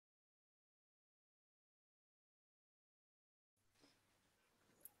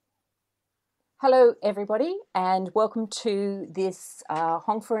Hello, everybody, and welcome to this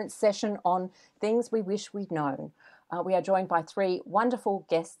conference session on things we wish we'd known. We are joined by three wonderful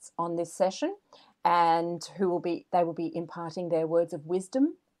guests on this session, and they will be imparting their words of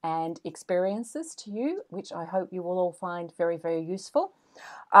wisdom and experiences to you, which I hope you will all find very, very useful.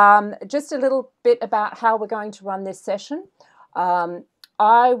 Just a little bit about how we're going to run this session.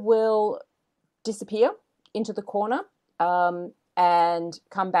 I will disappear into the corner and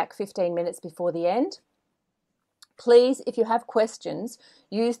come back 15 minutes before the end. Please, if you have questions,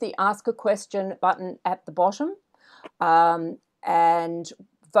 use the Ask a Question button at the bottom and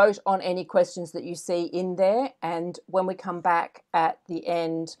vote on any questions that you see in there. And when we come back at the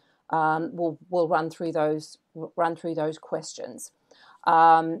end, we'll run through those questions.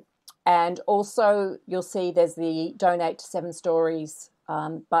 And also, you'll see there's the Donate to 7 Stories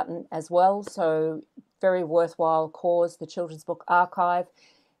button as well. So very worthwhile cause, the Children's Book Archive.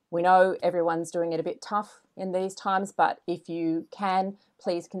 We know everyone's doing it a bit tough in these times, but if you can,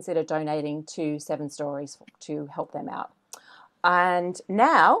 please consider donating to 7 Stories to help them out. And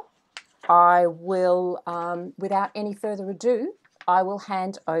now I will, without any further ado, I will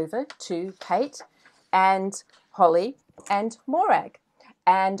hand over to Kate and Holly and Morag.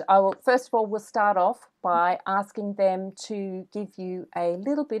 And I will, first of all, we'll start off by asking them to give you a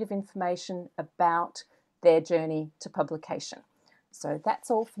little bit of information about their journey to publication. So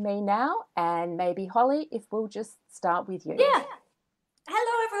that's all for me now. And maybe, Holly, if we'll just start with you. Yeah.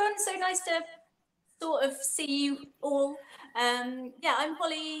 Hello, everyone. So nice to sort of see you all. Yeah, I'm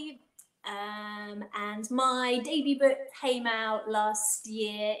Holly. And my debut book came out last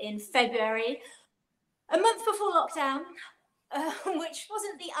year in February, a month before lockdown, which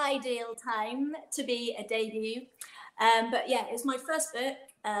wasn't the ideal time to be a debut. But yeah, it's my first book.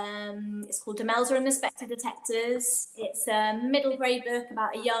 It's called Demelza and the Spectre Detectors. It's a middle grade book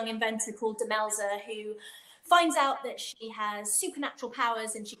about a young inventor called Demelza who finds out that she has supernatural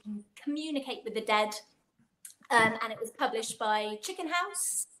powers and she can communicate with the dead. And it was published by Chicken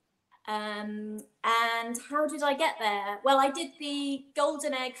House. And how did I get there? Well, I did the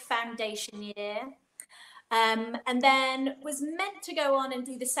Golden Egg Foundation year. And then was meant to go on and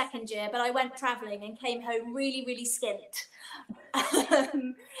do the second year, but I went traveling and came home really, really skint.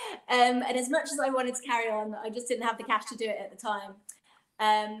 And as much as I wanted to carry on, I just didn't have the cash to do it at the time.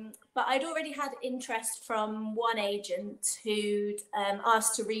 But I'd already had interest from one agent who'd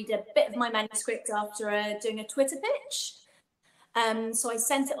asked to read a bit of my manuscript after doing a Twitter pitch. So I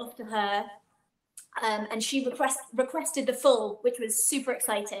sent it off to her, and she requested the full, which was super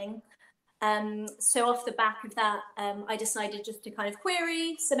exciting. So off the back of that, I decided just to kind of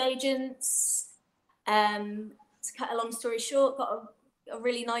query some agents. To cut a long story short, got a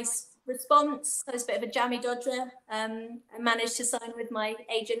really nice response. I was a bit of a jammy dodger. I managed to sign with my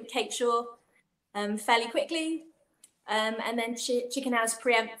agent, Kate Shaw, fairly quickly. And then Chicken House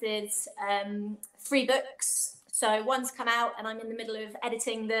preempted 3 books. So one's come out and I'm in the middle of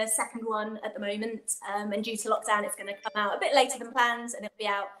editing the second one at the moment. And due to lockdown, it's going to come out a bit later than planned and it'll be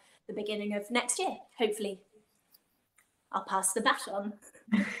out the beginning of next year, hopefully. I'll pass the baton.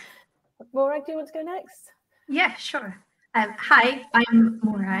 Morag, do you want to go next? Yeah, sure. Hi, I'm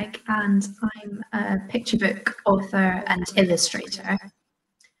Morag and I'm a picture book author and illustrator.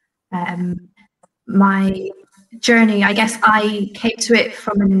 My journey, I guess I came to it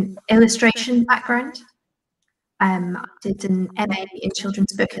from an illustration background. I did an MA in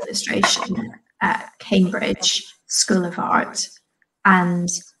children's book illustration at Cambridge School of Art, and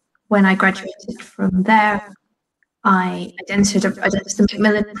when I graduated from there, I entered the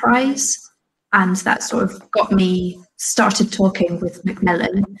Macmillan Prize, and that sort of got me started talking with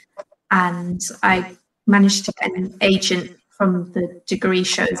Macmillan, and I managed to get an agent from the degree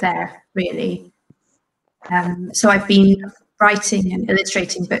show there, really. So I've been writing and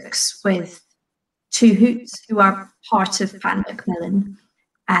illustrating books with 2 Hoots, who are part of Pan Macmillan,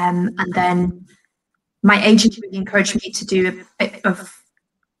 and then my agent really encouraged me to do a bit of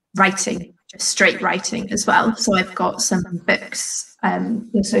writing, just straight writing as well. So I've got some books,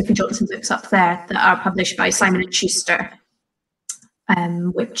 Sophie Johnson books up there that are published by Simon & Schuster,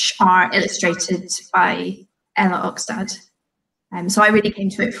 which are illustrated by Ella Oxtad. So I really came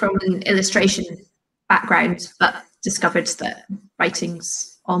to it from an illustration background, but discovered that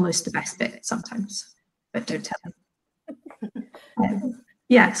writing's almost the best bit sometimes, but don't tell me.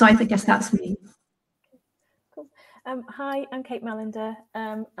 Yeah, so I guess that's me. Hi, I'm Kate Mallinder,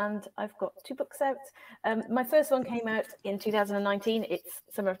 and I've got 2 books out. My first one came out in 2019. It's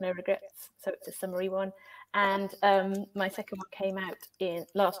Summer of No Regrets, so it's a summary one. And my second one came out in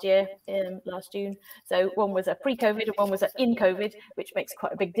last year, last June. So one was a pre-COVID and one was in COVID, which makes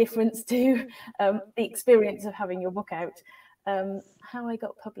quite a big difference to the experience of having your book out. How I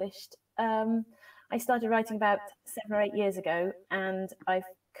got published. I started writing about 7 or 8 years ago, and I've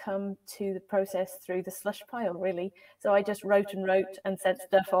come to the process through the slush pile, really. So I just wrote and sent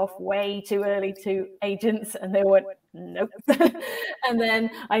stuff off way too early to agents, and they went, nope. And then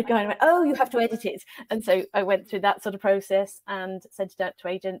I kind of went, oh, you have to edit it. And so I went through that sort of process and sent it out to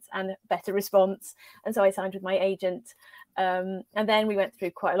agents, and better response. And so I signed with my agent. And then we went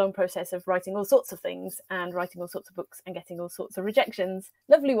through quite a long process of writing all sorts of things and writing all sorts of books and getting all sorts of rejections,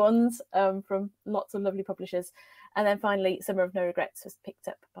 lovely ones, from lots of lovely publishers. And then finally, Summer of No Regrets was picked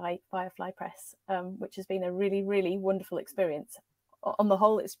up by Firefly Press, which has been a really, really wonderful experience. On the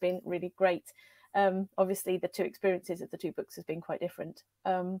whole, it's been really great. Obviously, the two experiences of the two books has been quite different.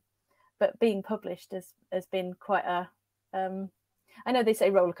 But being published has been quite a... I know they say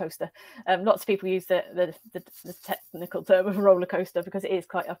roller coaster. Lots of people use the technical term of roller coaster because it is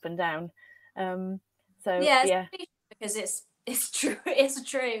quite up and down. Yeah, because it's true. It's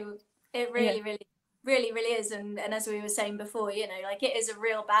true. It really is. And as we were saying before, you know, like it is a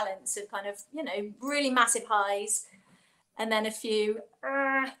real balance of kind of, you know, really massive highs and then a few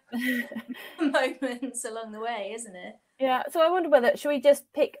moments along the way, isn't it? Yeah, so I wonder should we just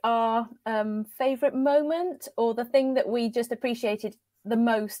pick our favourite moment or the thing that we just appreciated the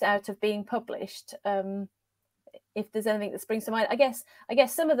most out of being published? If there's anything that springs to mind, I guess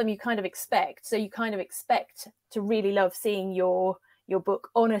some of them you kind of expect. So you kind of expect to really love seeing your book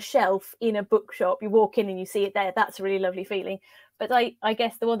on a shelf in a bookshop. You walk in and you see it there. That's a really lovely feeling. But I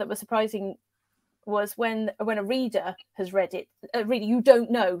guess the one that was surprising was when a reader has read it, a reader you don't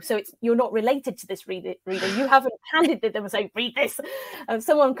know, so you're not related to this reader, you haven't handed it them and say, read this.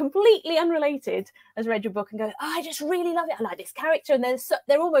 Someone completely unrelated has read your book and goes, oh, I just really love it, I like this character, and they're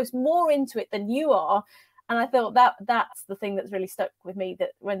almost more into it than you are. And I thought that's the thing that's really stuck with me,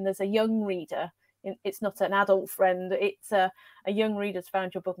 that when there's a young reader, it's not an adult friend, it's a young reader's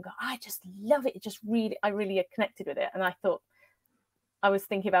found your book and go, I just love it, I really connected with it. And I thought, I was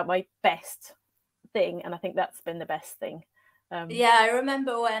thinking about my best thing, and I think that's been the best thing. Yeah, I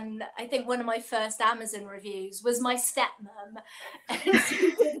remember when I think one of my first Amazon reviews was my stepmom, and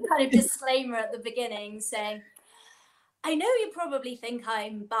she did a kind of disclaimer at the beginning saying, I know you probably think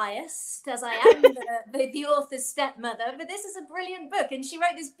I'm biased as I am the author's stepmother, but this is a brilliant book. And she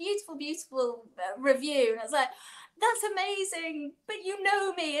wrote this beautiful review, and I was like, that's amazing, but you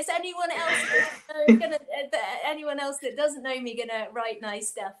know me. Is anyone else anyone else that doesn't know me gonna write nice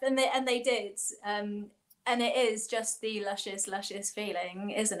stuff? And they did. And it is just the luscious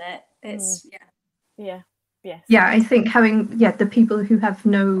feeling, isn't it? It's yeah. I think having the people who have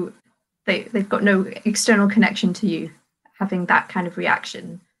they've got no external connection to you, having that kind of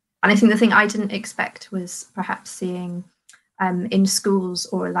reaction. And I think the thing I didn't expect was perhaps seeing in schools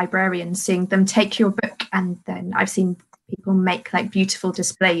or librarians, seeing them take your book, and then I've seen people make like beautiful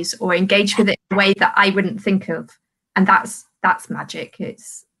displays or engage with it in a way that I wouldn't think of, and that's magic.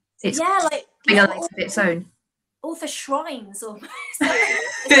 It's like a life of its own. Author shrines almost.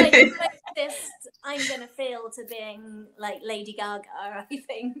 It's like this I'm gonna feel to being like Lady Gaga, I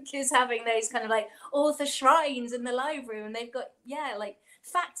think, is having those kind of like author shrines in the library, and they've got like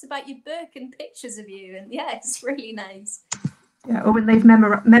facts about your book and pictures of you, and it's really nice. Yeah, or when they've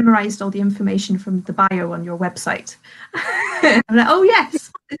memorized all the information from the bio on your website. I'm like, oh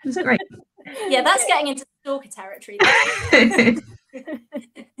yes, this is great. Yeah, that's getting into stalker territory. I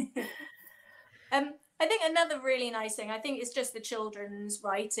think another really nice thing, I think, is just the children's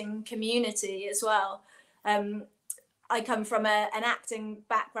writing community as well. I come from an acting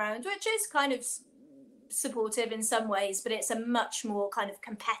background, which is kind of supportive in some ways, but it's a much more kind of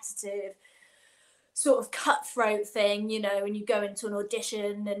competitive, sort of cutthroat thing, you know, and you go into an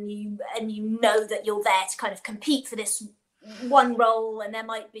audition and you know that you're there to kind of compete for this one role, and there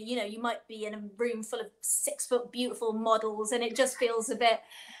might be, you might be in a room full of 6-foot beautiful models, and it just feels a bit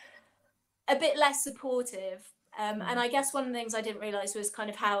less supportive. And I guess one of the things I didn't realize was kind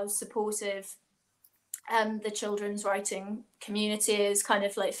of how supportive the children's writing community is, kind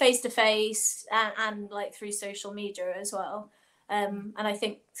of like face to face and like through social media as well. And I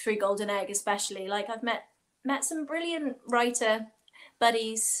think through Golden Egg especially, like I've met some brilliant writer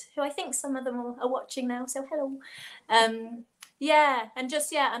buddies who I think some of them are watching now, so hello. And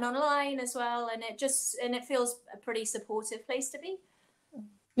online as well, and it feels a pretty supportive place to be.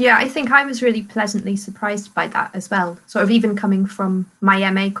 Yeah, I think I was really pleasantly surprised by that as well, sort of even coming from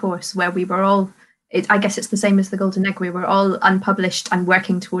my MA course where we were all I guess it's the same as the Golden Egg. We were all unpublished and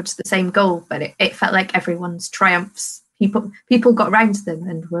working towards the same goal, but it felt like everyone's triumphs. People got round to them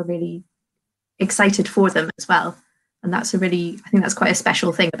and were really excited for them as well. And I think that's quite a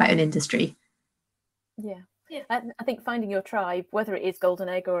special thing about an industry. Yeah. I think finding your tribe, whether it is Golden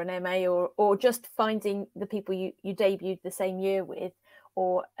Egg or an MA or just finding the people you debuted the same year with,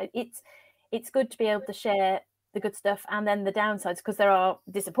 or it's good to be able to share the good stuff and then the downsides, because there are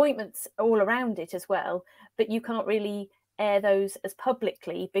disappointments all around it as well, but you can't really air those as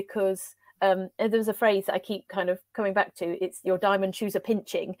publicly because there's a phrase that I keep kind of coming back to. It's your diamond shoes are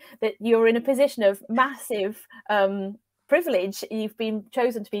pinching, that you're in a position of massive privilege. You've been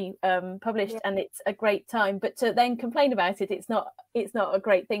chosen to be published, and it's a great time, but to then complain about it, it's not a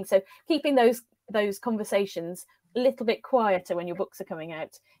great thing. So keeping those conversations a little bit quieter when your books are coming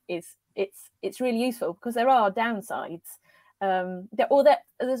out it's really useful, because there are downsides.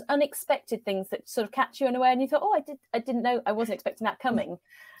 There's unexpected things that sort of catch you in a way, and you thought, oh, I didn't know, I wasn't expecting that coming.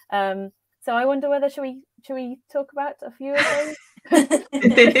 So I wonder whether should we talk about a few of those?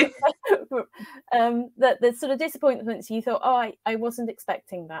 The sort of disappointments you thought, oh, I wasn't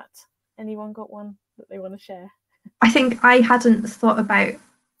expecting that. Anyone got one that they want to share? I think I'd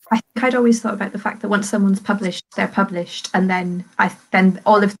always thought about the fact that once someone's published, they're published, and then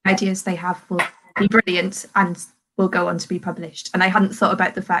all of the ideas they have will be brilliant and will go on to be published. And I hadn't thought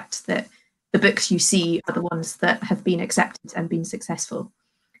about the fact that the books you see are the ones that have been accepted and been successful,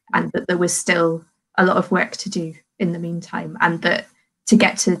 and that there was still a lot of work to do in the meantime, and that to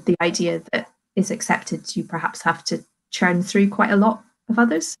get to the idea that is accepted, you perhaps have to churn through quite a lot of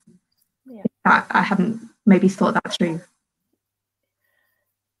others. Yeah. I hadn't maybe thought that through.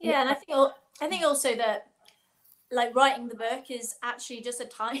 Yeah, and I think also that, like, writing the book is actually just a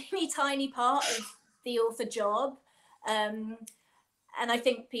tiny part of the author job. And I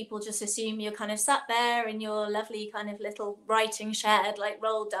think people just assume you're kind of sat there in your lovely kind of little writing shed, like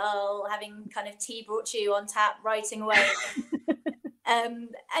Roald Dahl, having kind of tea brought to you on tap, writing away. And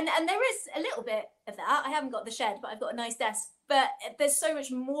there is a little bit of that. I haven't got the shed, but I've got a nice desk. But there's so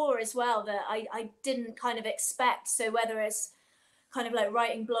much more as well that I didn't kind of expect. So whether it's kind of like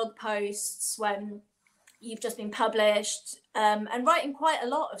writing blog posts when you've just been published, and writing quite a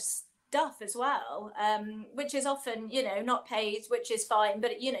lot of stuff as well, which is often, not paid, which is fine,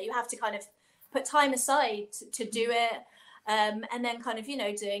 but you have to kind of put time aside to do it, and then kind of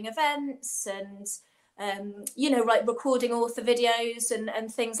doing events and like recording author videos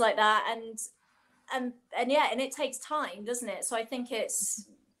and things like that, and it takes time, doesn't it? So I think it's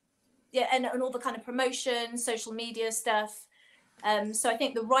and all the kind of promotion, social media stuff. So I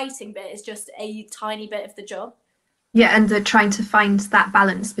think the writing bit is just a tiny bit of the job. Yeah, and trying to find that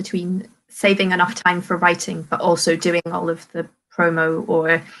balance between saving enough time for writing, but also doing all of the promo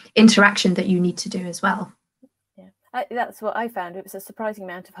or interaction that you need to do as well. Yeah, that's what I found. It was a surprising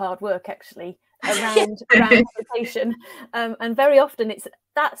amount of hard work, actually, around publication. And very often it's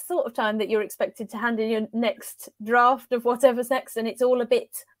that sort of time that you're expected to hand in your next draft of whatever's next, and it's all a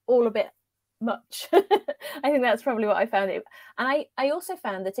bit much. I think that's probably what I found it. And I also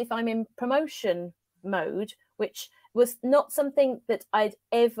found that if I'm in promotion mode, which was not something that I'd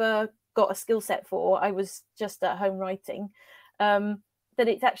ever got a skill set for, I was just at home writing, that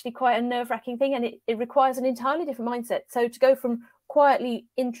it's actually quite a nerve-wracking thing, and it requires an entirely different mindset. So to go from quietly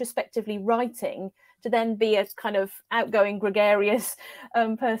introspectively writing to then be a kind of outgoing gregarious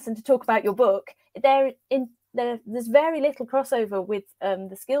person to talk about your book, there's very little crossover with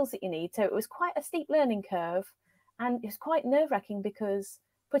the skills that you need. So it was quite a steep learning curve, and it's quite nerve-wracking because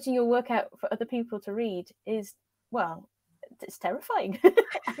putting your work out for other people to read is, well, it's terrifying.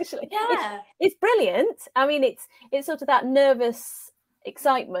 Actually, yeah, it's brilliant. I mean, it's sort of that nervous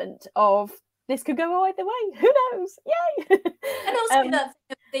excitement of this could go either way. Who knows? Yay! And also that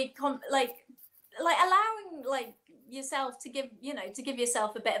like allowing like yourself to give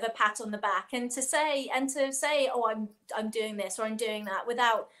yourself a bit of a pat on the back, and to say oh, I'm doing this or I'm doing that,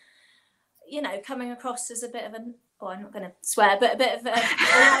 without coming across as a bit of an, I'm not going to swear, but a bit of an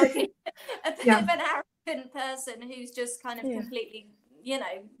arrogant person who's just kind of completely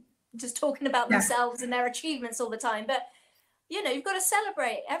just talking about themselves and their achievements all the time. But you've got to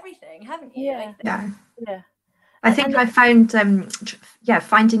celebrate everything, haven't you? Yeah. I think I found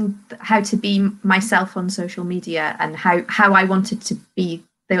finding how to be myself on social media, and how I wanted to be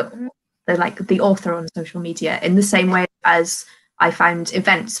the author on social media, in the same way as I found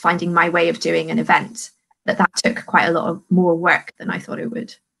events, finding my way of doing an event, that took quite a lot of more work than I thought it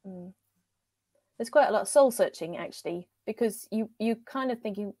would. There's quite a lot of soul searching, actually, because you kind of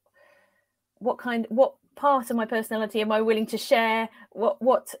thinking what part of my personality am I willing to share?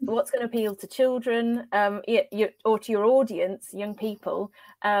 What's going to appeal to children, or to your audience, young people?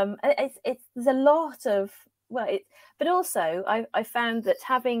 There's a lot of but also I found that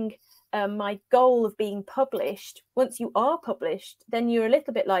having my goal of being published, once you are published, then you're a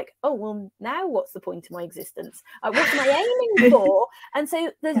little bit like, oh well, now what's the point of my existence? What am I aiming for? And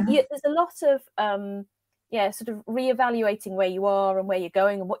so there's a lot of sort of reevaluating where you are and where you're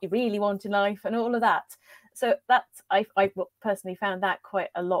going and what you really want in life and all of that. So that's I personally found that quite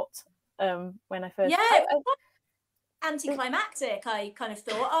a lot when I first anticlimactic. I kind of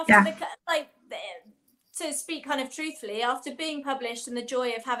thought after to speak kind of truthfully, after being published and the joy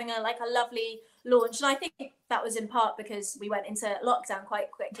of having a lovely launch, and I think that was in part because we went into lockdown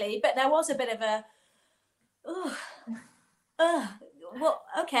quite quickly, but there was a bit of a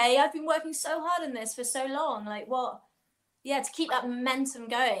okay, I've been working so hard on this for so long, to keep that momentum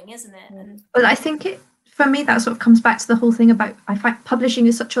going, isn't it? Well, I think for me that sort of comes back to the whole thing about, I find publishing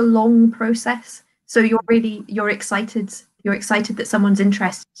is such a long process, so you're excited that someone's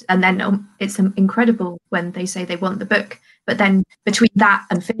interested, and then it's incredible when they say they want the book, but then between that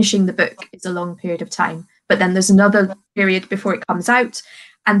and finishing the book is a long period of time, but then there's another period before it comes out,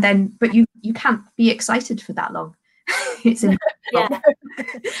 and then but you can't be excited for that long. It's incredible.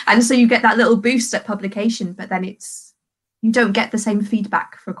 And so you get that little boost at publication, but then you don't get the same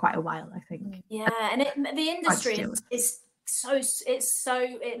feedback for quite a while, I think. And the industry it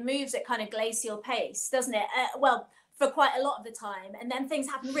moves at kind of glacial pace, doesn't it? For quite a lot of the time, and then things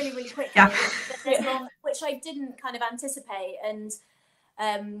happen really, really quickly, which I didn't kind of anticipate. And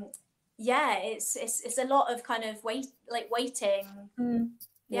it's a lot of kind of waiting.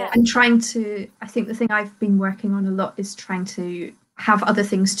 And trying to, I think the thing I've been working on a lot is trying to have other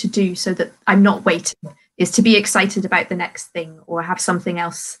things to do so that I'm not waiting, is to be excited about the next thing or have something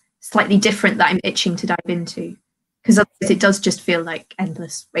else slightly different that I'm itching to dive into, because otherwise it does just feel like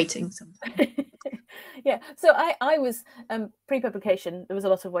endless waiting sometimes. So I was pre-publication, there was a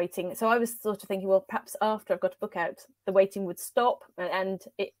lot of waiting, so I was sort of thinking, well, perhaps after I've got a book out the waiting would stop, and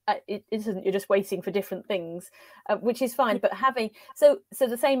it isn't, you're just waiting for different things, which is fine. But having so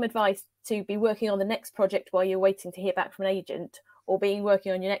the same advice to be working on the next project while you're waiting to hear back from an agent, or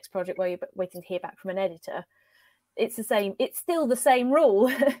working on your next project while you're waiting to hear back from an editor, it's still the same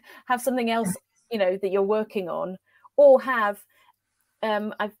rule. Have something else that you're working on, or have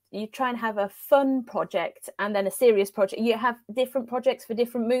you try and have a fun project and then a serious project. You have different projects for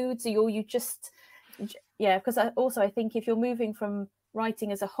different moods, or you just because I think if you're moving from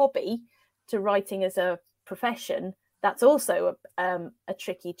writing as a hobby to writing as a profession, that's also a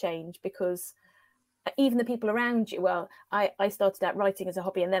tricky change, because even the people around you, I started out writing as a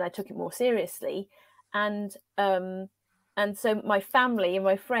hobby and then I took it more seriously, and so my family and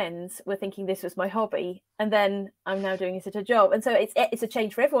my friends were thinking this was my hobby, and then I'm now doing it as a job. And so it's a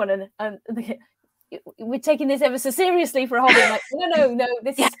change for everyone. And we're taking this ever so seriously for a hobby. I'm like, no,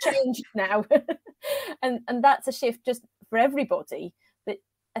 this has changed now. and that's a shift just for everybody. But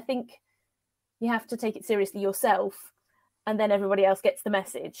I think you have to take it seriously yourself, and then everybody else gets the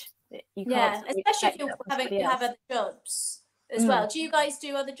message. You can't, especially if you have other jobs as well. Do you guys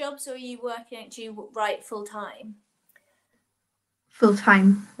do other jobs, or do you write full time? Full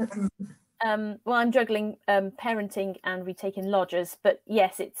time. Well, I'm juggling parenting and retaking lodgers, but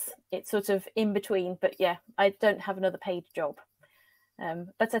yes, it's sort of in between. But I don't have another paid job.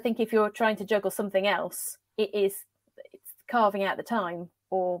 But I think if you're trying to juggle something else, it's carving out the time,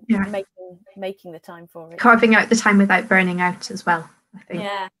 or making the time for it. Carving out the time without burning out as well, I think.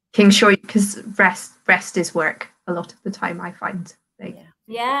 Making sure, because rest is work a lot of the time, I find. And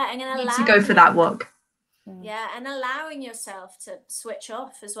need to go for that walk. And allowing yourself to switch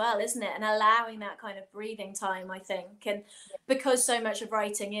off as well, isn't it? And allowing that kind of breathing time, I think. And because so much of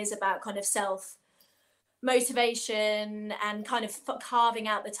writing is about kind of self motivation and kind of carving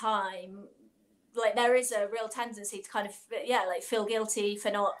out the time, there is a real tendency to kind of feel guilty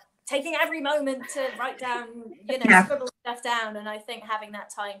for not taking every moment to write down, scribble stuff down. And I think having that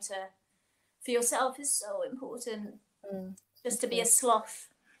time for yourself is so important. Just to be a sloth.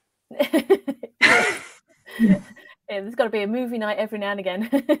 There's got to be a movie night every now and again.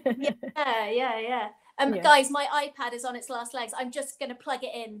 Guys, my iPad is on its last legs. I'm just going to plug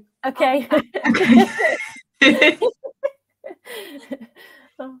it in. Okay.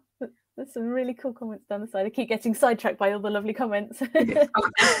 There's some really cool comments down the side. I keep getting sidetracked by all the lovely comments. Hi,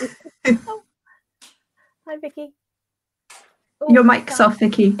 Vicky. Your mic's off,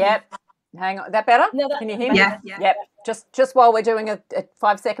 Vicky. Yep. Hang on. Is that better? No, Can you hear me? Yeah. Yep. Just while we're doing a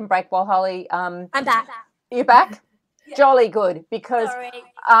 5-second break while Holly... I'm back. Are you back? jolly good, because Sorry.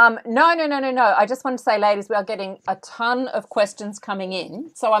 no. I just want to say, ladies, we are getting a ton of questions coming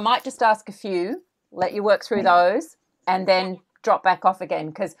in, so I might just ask a few, let you work through those, and then drop back off again,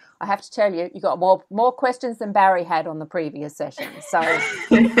 because I have to tell you, you got more questions than Barry had on the previous session. So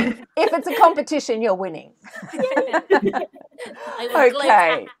if it's a competition, you're winning.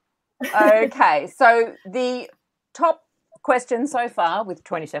 Okay. So the top question so far, with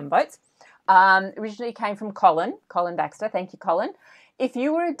 27 votes, originally came from Colin Baxter. Thank you, Colin. If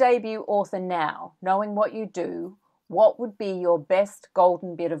you were a debut author now, knowing what you do, what would be your best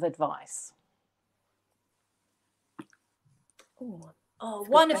golden bit of advice?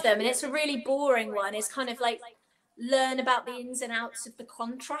 One of them, and it's a really boring one, is kind of like learn about the ins and outs of the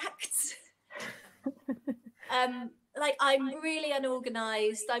contracts. Like, I'm really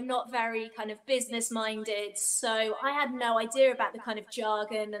unorganized. I'm not very kind of business minded. So I had no idea about the kind of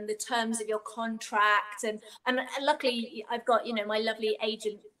jargon and the terms of your contract. And luckily I've got, my lovely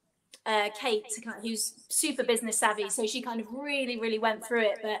agent, Kate, who's super business savvy. So she kind of really, really went through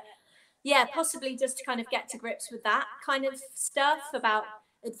it. But yeah, possibly just to kind of get to grips with that kind of stuff about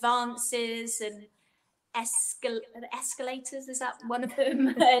advances and escalators. Is that one of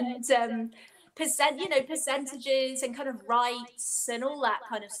them? And percentages and kind of rights and all that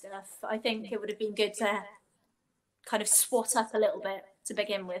kind of stuff. I think it would have been good to kind of swat up a little bit to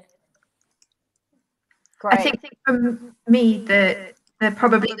begin with. Great. I think from me, the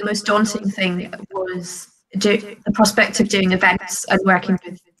probably the most daunting thing was the prospect of doing events and working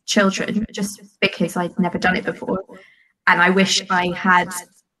with children, just because I'd never done it before. And I wish I had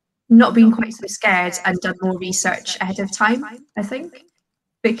not been quite so scared and done more research ahead of time, I think,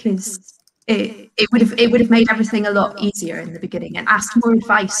 because it would have made everything a lot easier in the beginning, and asked more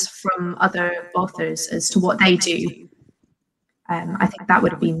advice from other authors as to what they do. I think that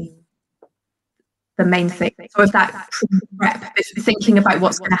would have been the main thing. So of that prep, thinking about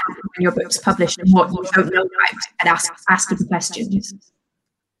what's going to happen when your book's published and what you don't know about, and asking questions.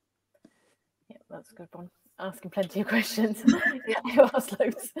 Yeah, that's a good one. Asking plenty of questions. Yeah, I asked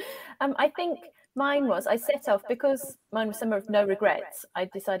loads. I think mine was, I set off, because mine was summer of no regrets, I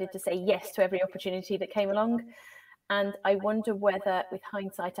decided to say yes to every opportunity that came along. And I wonder whether, with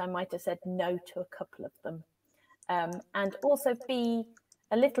hindsight, I might have said no to a couple of them. And also be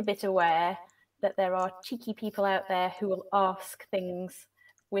a little bit aware that there are cheeky people out there who will ask things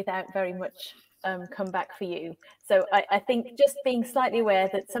without very much come back for you. So I think just being slightly aware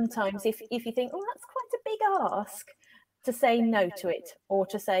that sometimes if you think, oh, that's quite a big ask, to say no to it, or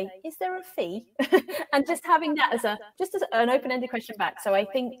to say, is there a fee? And just having that as an open-ended question back. So I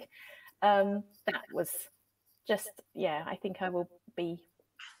think that was just, yeah, I think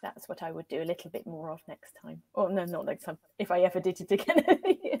that's what I would do a little bit more of next time. Or no, not next time, if I ever did it again.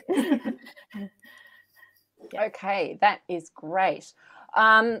 Yeah. Okay, that is great.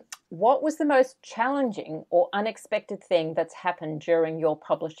 What was the most challenging or unexpected thing that's happened during your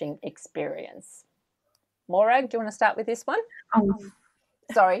publishing experience? Morag, do you want to start with this one? Oh,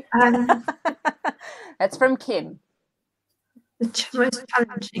 sorry. That's from Kim. The most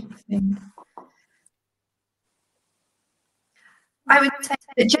challenging thing. I would say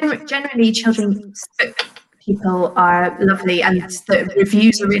that generally children's book people are lovely and the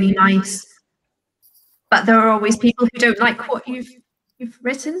reviews are really nice, but there are always people who don't like what you've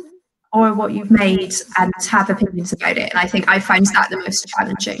written or what you've made and have opinions about it. And I think I found that the most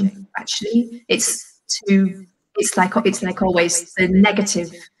challenging, actually. It's like always, the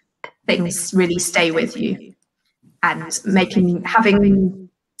negative things really stay with you, and having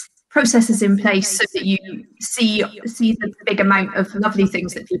processes in place so that you see the big amount of lovely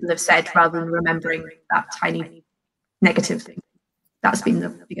things that people have said rather than remembering that tiny negative thing. That's been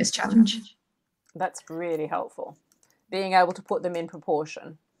the biggest challenge. That's really helpful, being able to put them in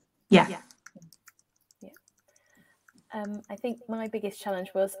proportion. Yeah. I think my biggest challenge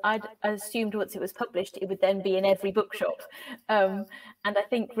was I assumed once it was published it would then be in every bookshop, and I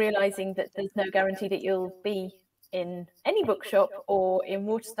think realising that there's no guarantee that you'll be in any bookshop or in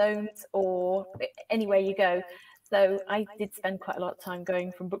Waterstones or anywhere you go. So I did spend quite a lot of time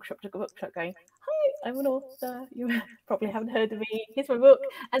going from bookshop to bookshop going, hi, I'm an author, you probably haven't heard of me, here's my book.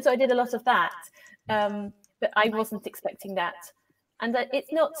 And so I did a lot of that, but I wasn't expecting that. And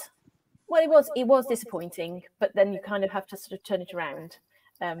it's not, well, it was disappointing, but then you kind of have to sort of turn it around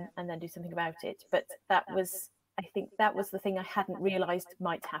and then do something about it. But I think that was the thing I hadn't realised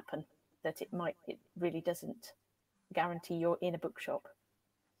might happen, that it really doesn't guarantee you're in a bookshop.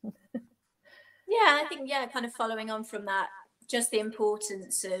 Yeah, I think, kind of following on from that, just the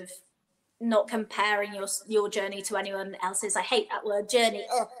importance of not comparing your journey to anyone else's. I hate that word, journey.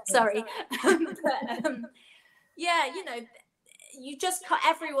 Oh, sorry. yeah, you know, you just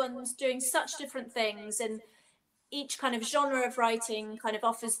everyone's doing such different things, and each kind of genre of writing kind of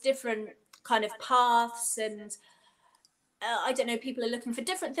offers different kind of paths, and I don't know, people are looking for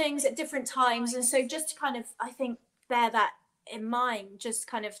different things at different times, and so just to kind of, I think, bear that in mind, just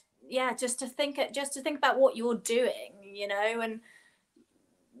kind of, yeah, just to think about what you're doing, you know, and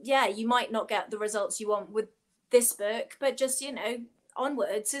yeah, you might not get the results you want with this book, but just, you know,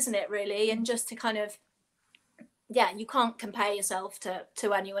 onwards, isn't it, really? And just to kind of, yeah, you can't compare yourself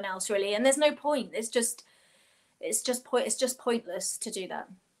to anyone else, really, and there's no point. It's just pointless to do that.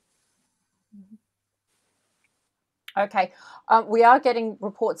 Okay, we are getting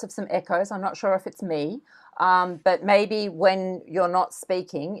reports of some echoes. I'm not sure if it's me, but maybe when you're not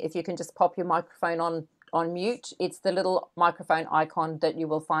speaking, if you can just pop your microphone on mute. It's the little microphone icon that you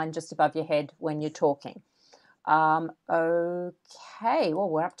will find just above your head when you're talking. Okay,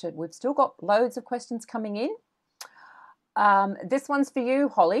 well, we've still got loads of questions coming in. This one's for you,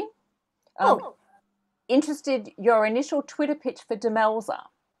 Holly. Interested, your initial Twitter pitch for Demelza.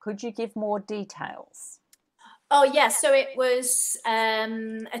 Could you give more details? Oh, yeah. So it was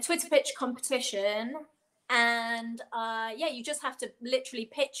a Twitter pitch competition. And yeah, you just have to literally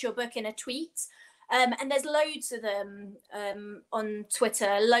pitch your book in a tweet. And there's loads of them on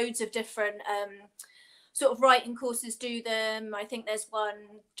Twitter, loads of different sort of writing courses do them. I think there's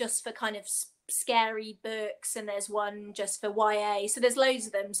one just for kind of scary books, and there's one just for YA. So there's loads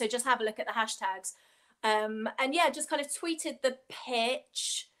of them. So just have a look at the hashtags. And yeah, just kind of tweeted the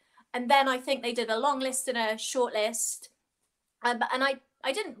pitch. And then I think they did a long list and a short list. And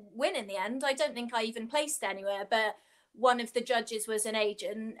I didn't win in the end. I don't think I even placed anywhere, but one of the judges was an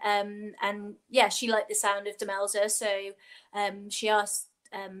agent. And yeah, she liked the sound of Demelza. So she asked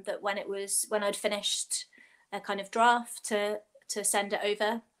that when I'd finished a kind of draft to send it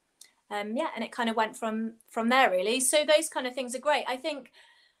over. Yeah, and it kind of went from there, really. So those kind of things are great. I think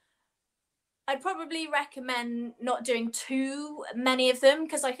I'd probably recommend not doing too many of them,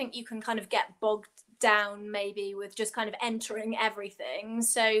 because I think you can kind of get bogged down maybe with just kind of entering everything.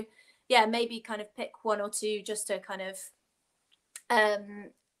 So yeah, maybe kind of pick one or two just to kind of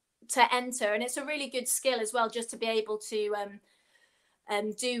to enter. And it's a really good skill as well, just to be able to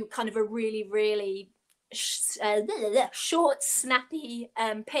do kind of a really, really short, snappy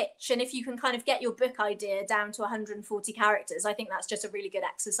pitch. And if you can kind of get your book idea down to 140 characters, I think that's just a really good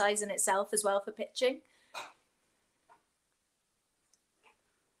exercise in itself as well for pitching.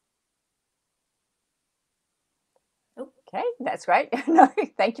 Okay, that's great. No,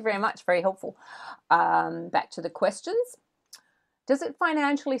 thank you very much. Very helpful. Back to the questions. Does it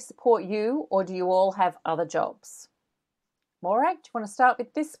financially support you, or do you all have other jobs? Morag, do you want to start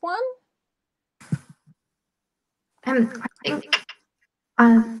with this one? I think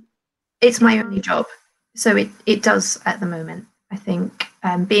it's my only job, so it does at the moment. I think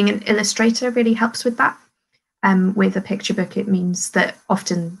being an illustrator really helps with that. With a picture book, it means that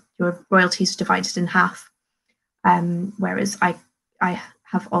often your royalties are divided in half, whereas I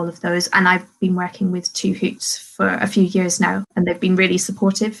have all of those, and I've been working with Two Hoots for a few years now, and they've been really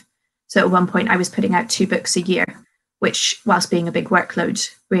supportive. So at one point I was putting out 2 books a year, which, whilst being a big workload,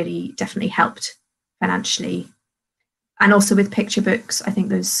 really definitely helped financially. And also with picture books, I think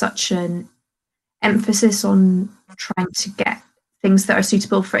there's such an emphasis on trying to get things that are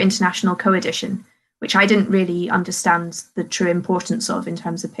suitable for international co-edition, which I didn't really understand the true importance of in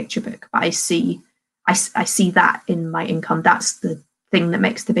terms of picture book. But I see that in my income. That's the thing that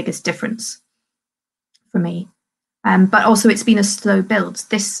makes the biggest difference for me. But also it's been a slow build.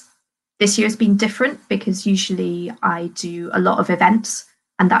 This year's been different because usually I do a lot of events,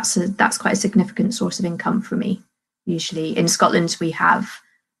 and that's quite a significant source of income for me. Usually in Scotland, we have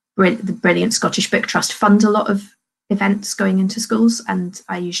the brilliant Scottish Book Trust fund a lot of events going into schools, and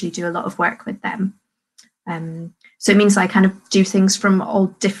I usually do a lot of work with them. So it means I kind of do things from all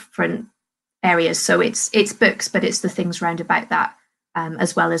different areas. So it's books, but it's the things round about that,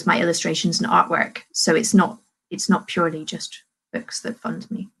 as well as my illustrations and artwork. So it's not purely just books that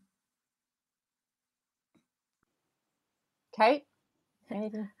fund me. Kate?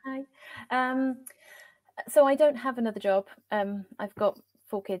 Hi. So I don't have another job. I've got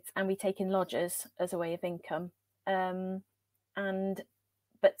 4 kids, and we take in lodgers as a way of income. But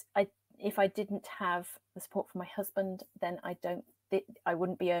if I didn't have the support from my husband, then I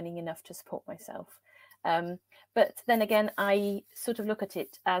wouldn't be earning enough to support myself. But then again, I sort of look at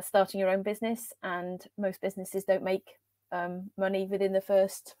it as starting your own business, and most businesses don't make money within the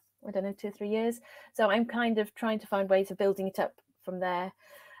first, 2 or 3 years. So I'm kind of trying to find ways of building it up from there.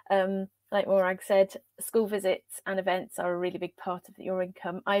 like Morag said, school visits and events are a really big part of your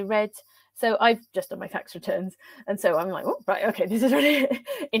income. So I've just done my tax returns, and so I'm like, oh, right, okay, this is really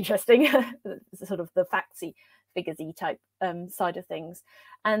interesting, sort of the factsy, figuresy type side of things.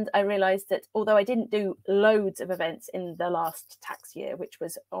 And I realised that although I didn't do loads of events in the last tax year, which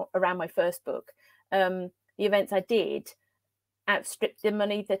was around my first book, the events I did outstripped the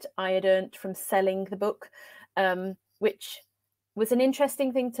money that I had earned from selling the book, which was an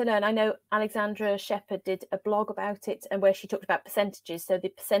interesting thing to learn. I know Alexandra Shepherd did a blog about it, and where she talked about percentages. So the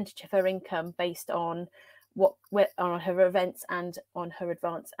percentage of her income based on on her events and on her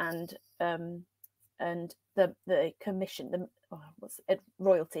advance and the commission,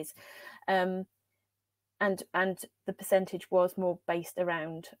 royalties, and the percentage was more based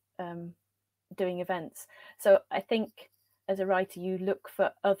around doing events. So I think as a writer, you look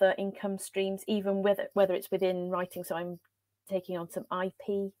for other income streams, even whether it's within writing. So I'm taking on some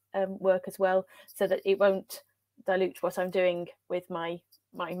IP work as well, so that it won't dilute what I'm doing with my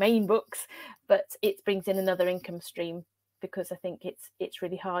main books, but it brings in another income stream, because I think it's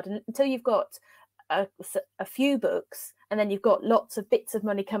really hard. And until you've got a few books, and then you've got lots of bits of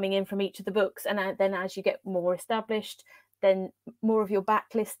money coming in from each of the books, and then as you get more established, then more of your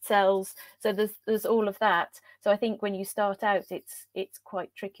backlist sells. So there's all of that. So I think when you start out, it's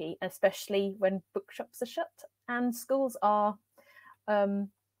quite tricky, especially when bookshops are shut and schools are,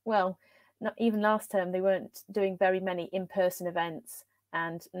 well, not even last term they weren't doing very many in-person events,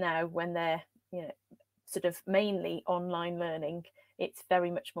 and now when they're sort of mainly online learning, it's very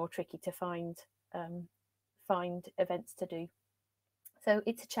much more tricky to find events to do. So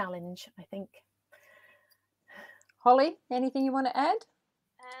it's a challenge, I think. Holly, anything you want to add?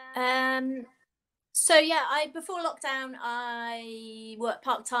 So yeah, before lockdown, I worked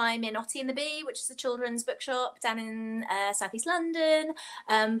part-time in Otty and the Bee, which is a children's bookshop down in southeast London,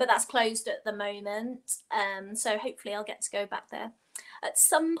 but that's closed at the moment. So hopefully I'll get to go back there at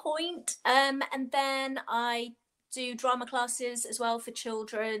some point. And then I do drama classes as well for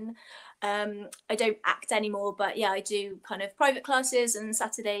children. I don't act anymore, but yeah, I do kind of private classes and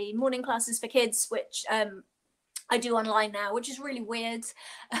Saturday morning classes for kids, which I do online now, which is really weird.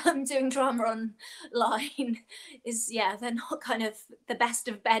 Doing drama online is, yeah, they're not kind of the best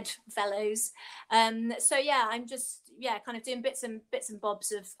of bedfellows. So yeah, I'm just, kind of doing bits and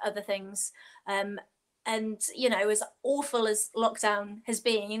bobs of other things. And, as awful as lockdown has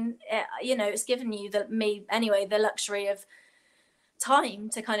been, it's given you the luxury of time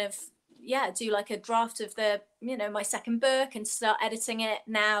to kind of, do like a draft of my second book and start editing it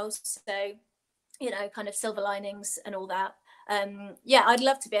now. So, kind of silver linings and all that. I'd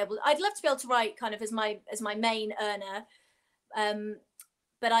love to be able to write kind of as my main earner.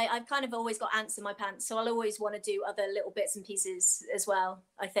 But I've kind of always got ants in my pants, so I'll always want to do other little bits and pieces as well.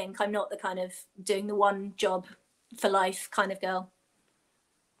 I think I'm not the kind of doing the one job for life kind of girl.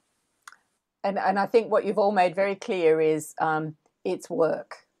 And I think what you've all made very clear is it's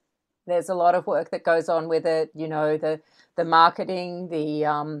work. There's a lot of work that goes on with it, the marketing,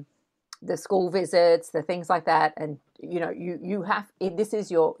 the school visits, the things like that. And, you have, this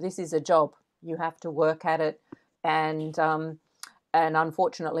is a job. You have to work at it. And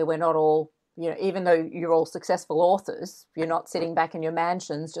unfortunately, we're not all, even though you're all successful authors, you're not sitting back in your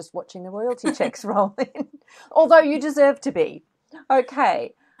mansions just watching the royalty checks roll in, although you deserve to be.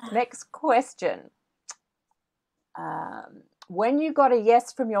 Okay, next question. When you got a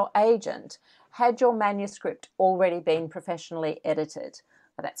yes from your agent, had your manuscript already been professionally edited?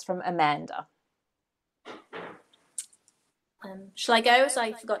 That's from Amanda. Shall I go? So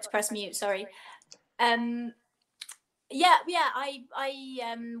I forgot to press mute. Sorry. I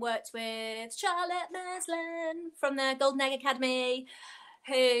worked with Charlotte Maslin from the Golden Egg Academy,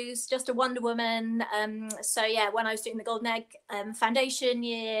 who's just a Wonder Woman. When I was doing the Golden Egg foundation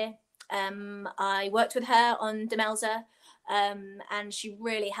year, I worked with her on Demelza, and she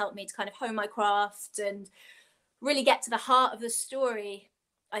really helped me to kind of hone my craft and really get to the heart of the story,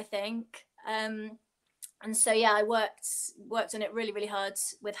 I think. I worked on it really, really hard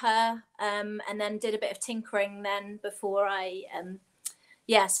with her, and then did a bit of tinkering then before I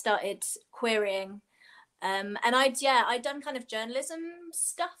started querying. And I'd done kind of journalism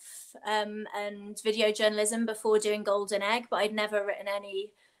stuff and video journalism before doing Golden Egg, but I'd never written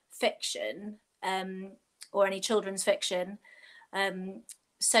any fiction or any children's fiction. I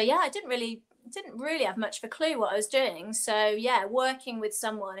didn't really have much of a clue what I was doing. So working with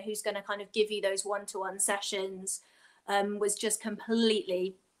someone who's going to kind of give you those one-to-one sessions was just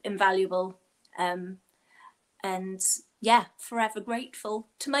completely invaluable. Forever grateful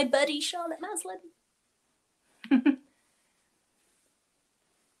to my buddy Charlotte Maslin.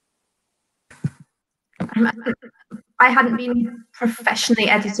 I hadn't been professionally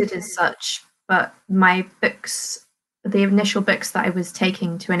edited as such, but my books, the initial books that I was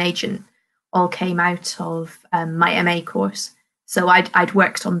taking to an agent, all came out of my MA course. So I'd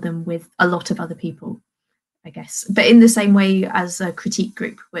worked on them with a lot of other people, I guess, but in the same way as a critique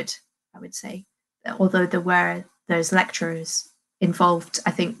group would, I would say. Although there's lecturers involved,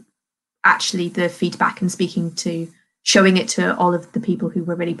 I think actually the feedback and showing it to all of the people who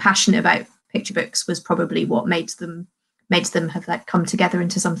were really passionate about picture books was probably what made them have like come together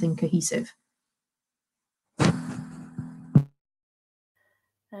into something cohesive.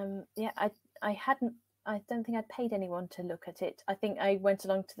 Yeah, I don't think I'd paid anyone to look at it. I think I went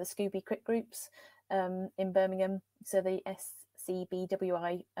along to the Scooby Crit groups in Birmingham, so the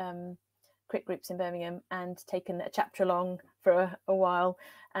SCBWI Crit groups in Birmingham, and taken a chapter along for a while.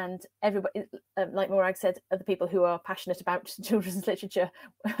 And everybody, like Morag said, other people who are passionate about children's literature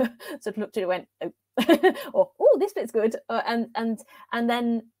sort of looked at it and went, oh, or oh, this bit's good, and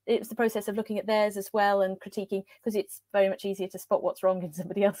then it was the process of looking at theirs as well and critiquing, because it's very much easier to spot what's wrong in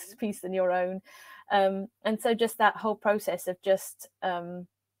somebody else's piece than your own. And so just that whole process of just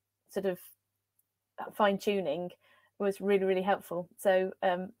sort of fine-tuning was really, really helpful. So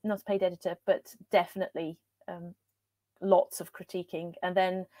not a paid editor, but definitely lots of critiquing. And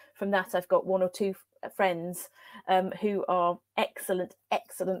then from that, I've got one or two friends who are excellent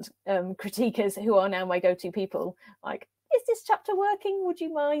critiquers, who are now my go-to people. Like, is this chapter working? Would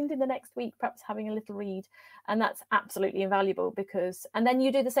you mind in the next week perhaps having a little read? And that's absolutely invaluable, because, and then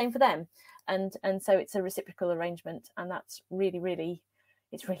you do the same for them. And so it's a reciprocal arrangement, and that's really, really,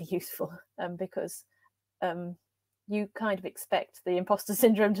 it's really useful, because you kind of expect the imposter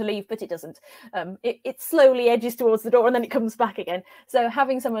syndrome to leave, but it doesn't. It slowly edges towards the door and then it comes back again. So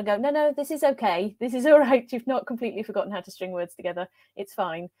having someone go, no, this is okay, this is all right, you've not completely forgotten how to string words together, it's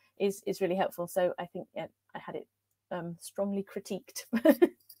fine, is really helpful. So I think, yeah, I had it strongly critiqued.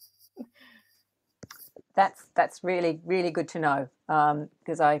 That's really, really good to know,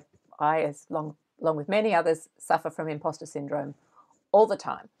 because I as long with many others, suffer from imposter syndrome all the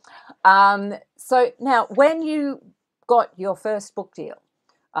time. So now, when you got your first book deal,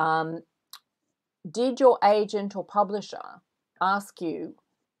 did your agent or publisher ask you,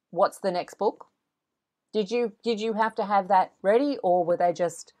 what's the next book? Did you have to have that ready, or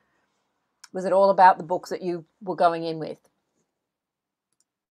was it all about the books that you were going in with?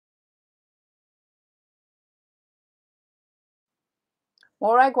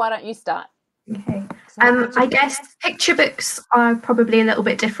 Morag, why don't you start? Okay. I guess picture books are probably a little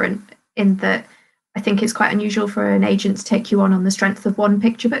bit different in that I think it's quite unusual for an agent to take you on the strength of one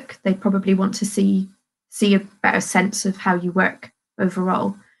picture book. They probably want to see a better sense of how you work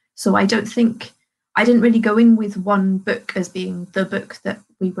overall. So I didn't really go in with one book as being the book that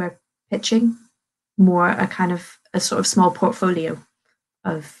we were pitching, more a sort of small portfolio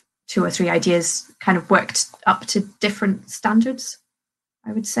of 2 or 3 ideas, kind of worked up to different standards,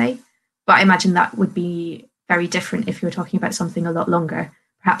 I would say. But I imagine that would be very different if you were talking about something a lot longer.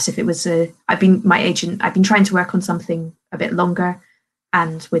 Perhaps if it was I've been trying to work on something a bit longer,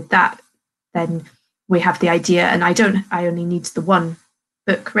 and with that, then we have the idea, and I only need the one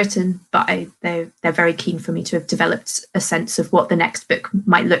book written, but they're very keen for me to have developed a sense of what the next book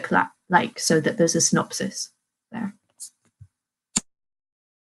might look like, so that there's a synopsis there.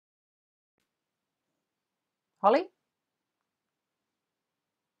 Holly?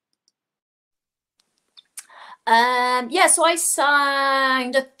 Yeah, so I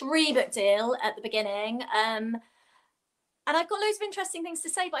signed a 3-book deal at the beginning, and I've got loads of interesting things to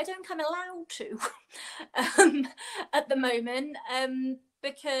say, but I don't come allowed to at the moment,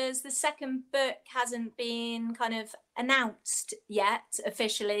 because the second book hasn't been kind of announced yet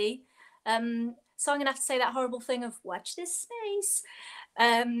officially. So I'm gonna have to say that horrible thing of watch this space.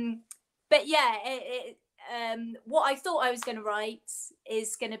 But yeah, what I thought I was going to write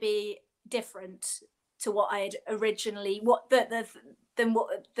is going to be different to what I had originally than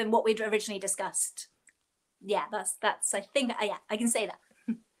what we'd originally discussed. Yeah, that's I think yeah, I can say that.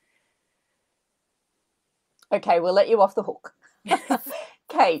 Okay, we'll let you off the hook.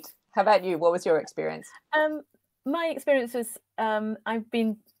 Kate, how about you? What was your experience? My experience was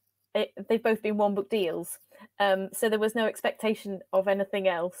they've both been 1-book deals, so there was no expectation of anything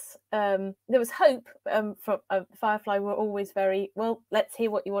else. There was hope from Firefly. Were always very well. Let's hear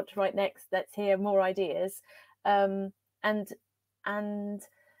what you want to write next. Let's hear more ideas, and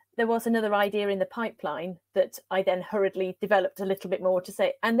there was another idea in the pipeline that I then hurriedly developed a little bit more to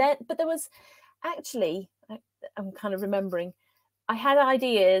say. But there was actually, I'm kind of remembering, I had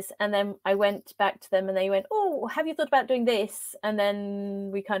ideas, and then I went back to them and they went, oh, have you thought about doing this? And then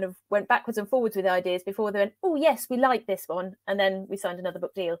we kind of went backwards and forwards with ideas before they went, oh yes, we like this one, and then we signed another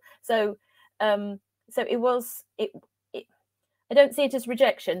book deal. So so it was I don't see it as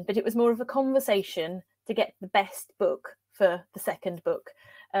rejection, but it was more of a conversation to get the best book for the second book.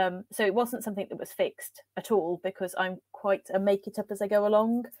 So it wasn't something that was fixed at all, because I'm quite a make it up as I go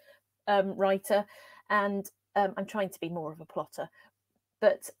along writer, and I'm trying to be more of a plotter.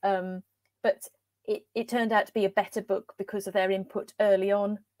 But it turned out to be a better book because of their input early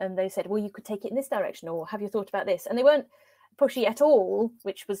on, and they said, well, you could take it in this direction, or have you thought about this? And they weren't pushy at all,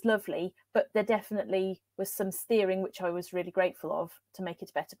 which was lovely, but there definitely was some steering, which I was really grateful of, to make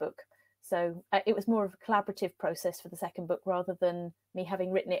it a better book. So it was more of a collaborative process for the second book, rather than me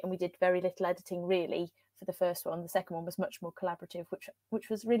having written it and we did very little editing really for the first one. The second one was much more collaborative, which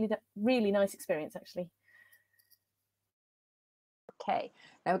was really nice experience, actually. Okay,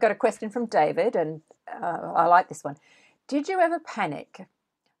 now we've got a question from David, and I like this one. Did you ever panic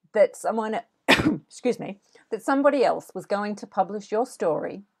that someone, excuse me, that somebody else was going to publish your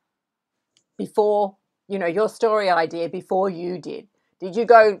story before, you know, your story idea before you did? Did you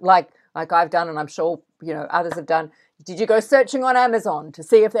go like I've done, and I'm sure, you know, others have done, did you go searching on Amazon to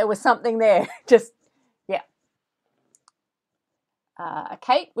see if there was something there? Just, yeah.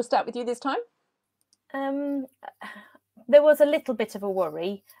 Kate, we'll start with you this time. There was a little bit of a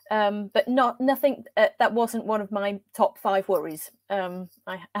worry, but nothing that wasn't one of my top 5 worries.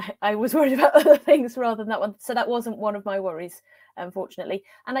 I was worried about other things rather than that one, so that wasn't one of my worries, unfortunately.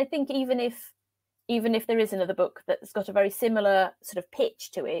 And I think even if there is another book that's got a very similar sort of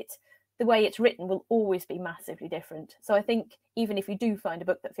pitch to it, the way it's written will always be massively different. So I think even if you do find a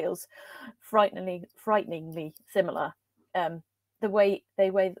book that feels frighteningly similar, the way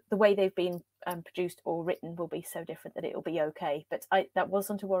they've been produced or written will be so different that it will be okay. But that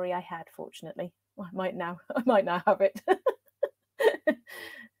wasn't a worry I had, fortunately. Well, I might now have it.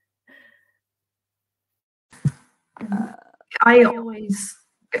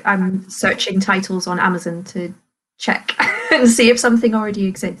 I'm searching titles on Amazon to check and see if something already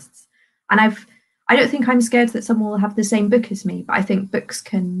exists. And I don't think I'm scared that someone will have the same book as me, but I think books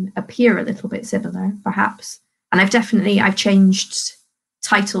can appear a little bit similar, perhaps. And I've changed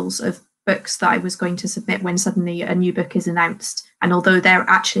titles of books that I was going to submit when suddenly a new book is announced. And although they're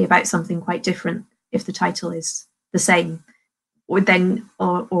actually about something quite different, if the title is the same,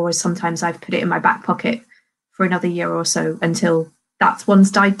 or sometimes I've put it in my back pocket for another year or so until that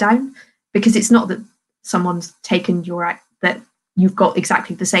one's died down, because it's not that someone's taken that you've got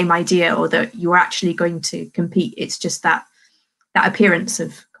exactly the same idea or that you're actually going to compete. It's just that appearance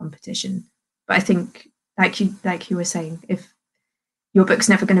of competition. But I think, like you were saying, if your book's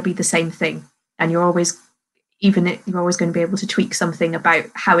never going to be the same thing, and you're always going to be able to tweak something about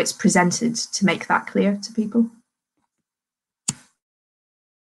how it's presented to make that clear to people.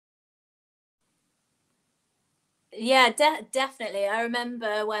 Yeah, definitely. I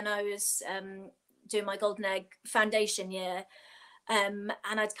remember when I was doing my Golden Egg foundation year, and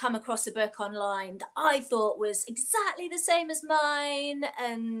I'd come across a book online that I thought was exactly the same as mine,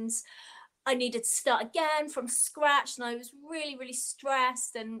 and I needed to start again from scratch, and I was really, really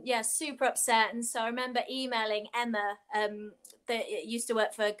stressed and super upset. And so I remember emailing Emma, that used to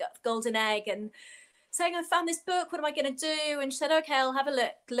work for Golden Egg, and saying, I found this book, what am I going to do? And she said, okay, I'll have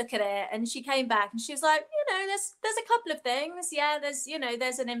a look at it. And she came back and she was like, there's a couple of things. Yeah,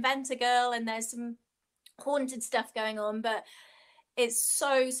 there's an inventor girl and there's some haunted stuff going on, but it's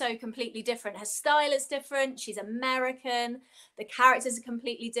so completely different. Her style is different. She's American. The characters are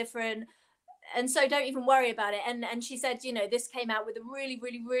completely different. And so don't even worry about it. And she said, this came out with a really,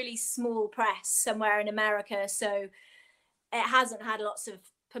 really, really small press somewhere in America. So it hasn't had lots of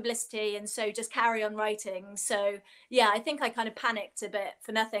publicity, and so just carry on writing. So I think I kind of panicked a bit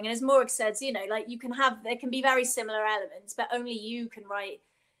for nothing. And as Morag said, like there can be very similar elements, but only you can write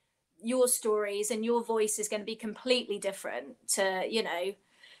your stories, and your voice is going to be completely different to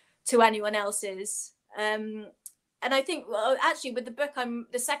anyone else's. And I think, well, actually with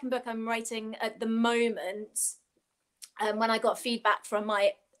the second book I'm writing at the moment, when I got feedback from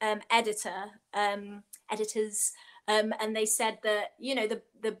my editors, and they said that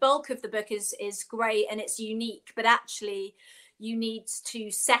the bulk of the book is great and it's unique, but actually you need to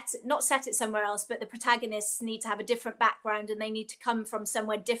not set it somewhere else, but the protagonists need to have a different background and they need to come from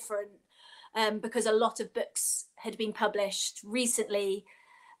somewhere different, because a lot of books had been published recently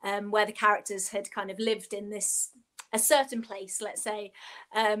where the characters had kind of lived in a certain place, let's say,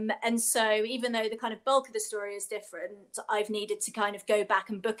 and so even though the kind of bulk of the story is different, I've needed to kind of go back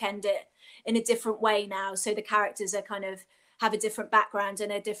and bookend it in a different way now, so the characters are kind of have a different background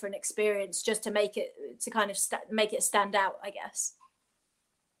and a different experience, just to make it, to kind of make it stand out, I guess.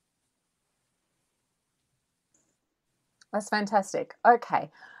 That's fantastic. Okay,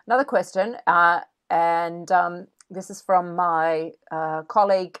 another question, and this is from my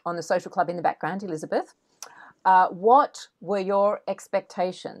colleague on the social club in the background, Elizabeth. What were your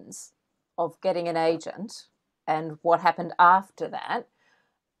expectations of getting an agent, and what happened after that,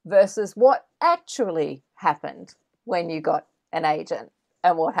 versus what actually happened when you got an agent,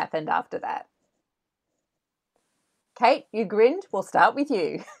 and what happened after that? Kate, you grinned. We'll start with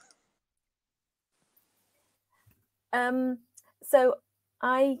you. So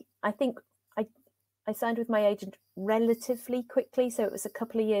I think I signed with my agent relatively quickly. So it was a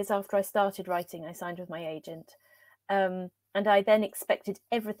couple of years after I started writing, I signed with my agent. And I then expected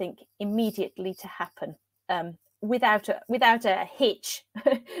everything immediately to happen, without a hitch.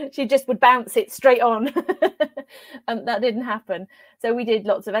 She just would bounce it straight on. That didn't happen. So we did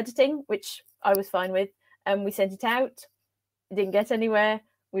lots of editing, which I was fine with. We sent it out. It didn't get anywhere.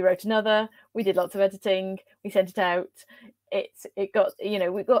 We wrote another. We did lots of editing. We sent it out. It got,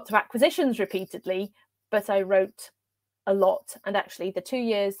 we got to acquisitions repeatedly, but I wrote a lot. And actually, the 2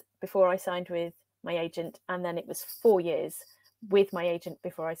 years before I signed with my agent, and then it was 4 years with my agent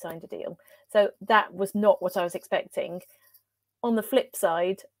before I signed a deal. So that was not what I was expecting. On the flip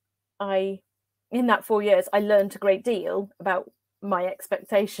side, in that 4 years, I learned a great deal about my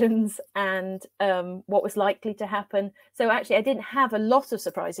expectations and what was likely to happen. So actually, I didn't have a lot of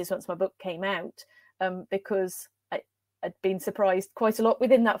surprises once my book came out, because I'd been surprised quite a lot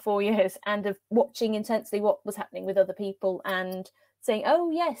within that 4 years, and of watching intensely what was happening with other people and saying, oh,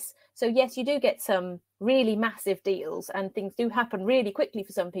 yes. So yes, you do get some really massive deals and things do happen really quickly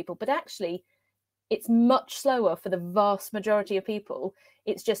for some people, but actually it's much slower for the vast majority of people.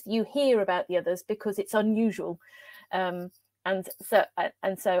 It's just you hear about the others because it's unusual. And so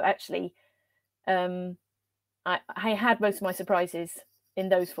actually, I had most of my surprises in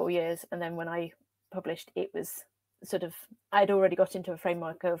those 4 years. And then when I published, it was sort of, I'd already got into a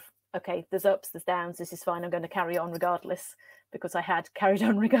framework of, okay, there's ups, there's downs, this is fine, I'm going to carry on regardless, because I had carried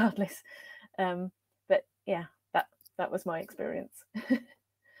on regardless. But yeah, that was my experience.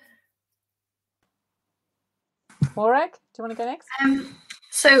 Morag, do you want to go next?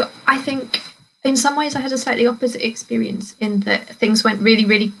 So I think in some ways I had a slightly opposite experience, in that things went really,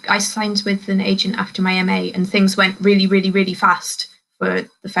 really, I signed with an agent after my MA and things went really, really, really fast for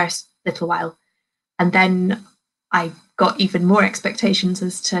the first little while. And then I got even more expectations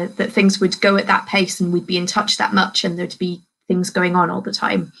as to that things would go at that pace and we'd be in touch that much and there'd be things going on all the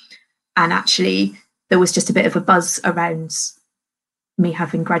time. And actually there was just a bit of a buzz around me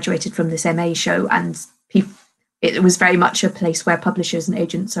having graduated from this MA show, and it was very much a place where publishers and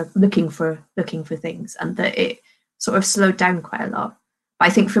agents are looking for things, and that it sort of slowed down quite a lot. But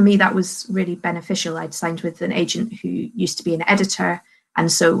I think for me that was really beneficial. I'd signed with an agent who used to be an editor,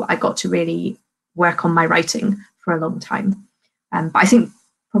 and so I got to really work on my writing for a long time. But I think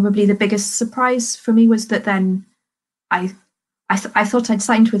probably the biggest surprise for me was that then I thought I'd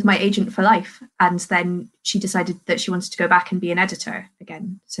signed with my agent for life, and then she decided that she wanted to go back and be an editor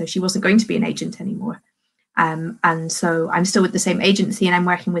again. So she wasn't going to be an agent anymore. And so I'm still with the same agency and I'm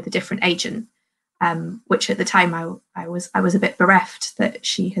working with a different agent, which at the time I was a bit bereft that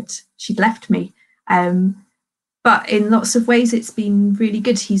she'd left me. But in lots of ways it's been really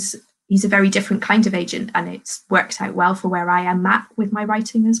good. He's a very different kind of agent, and it's worked out well for where I am at with my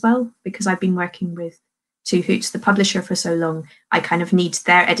writing as well, because I've been working with Two Hoots, the publisher, for so long. I kind of need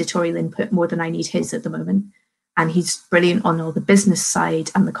their editorial input more than I need his at the moment. And he's brilliant on all the business side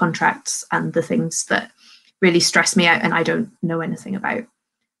and the contracts and the things that really stress me out and I don't know anything about.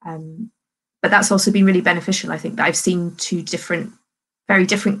 But that's also been really beneficial. I think that I've seen two very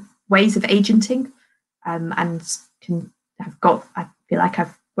different ways of agenting, and I feel like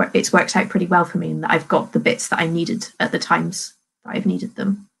it's worked out pretty well for me, and that I've got the bits that I needed at the times that I've needed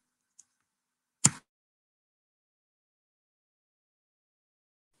them.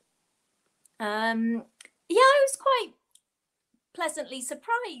 Yeah, I was quite pleasantly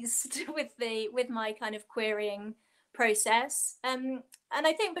surprised with my kind of querying process, and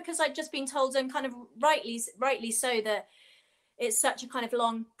I think because I'd just been told, and kind of rightly so, that it's such a kind of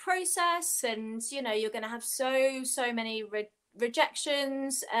long process, and you're going to have so many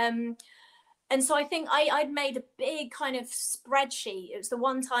rejections, and so I think I'd made a big kind of spreadsheet. It was the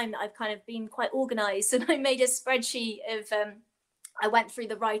one time that I've kind of been quite organized, and I made a spreadsheet of I went through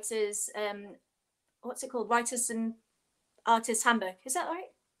the writers, what's it called, Writers and Artists Handbook, is that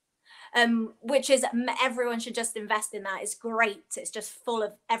right? Which is, everyone should just invest in that. It's great. It's just full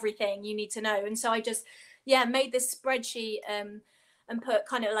of everything you need to know. And so I just made this spreadsheet and put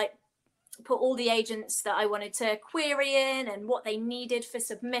kind of like put all the agents that I wanted to query in and what they needed for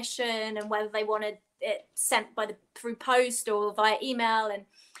submission and whether they wanted it sent through post or via email, and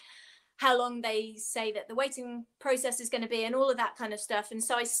how long they say that the waiting process is going to be and all of that kind of stuff. And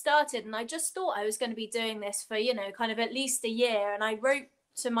so I started, and I just thought I was going to be doing this for, you know, kind of at least a year. And I wrote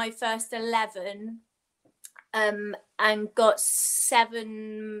to my first 11 and got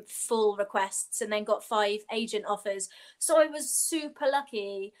 7 full requests and then got 5 agent offers. So I was super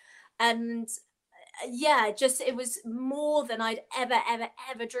lucky. And yeah, just it was more than I'd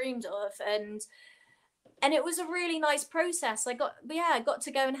ever dreamed of. And it was a really nice process. I got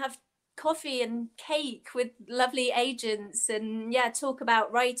to go and have coffee and cake with lovely agents and talk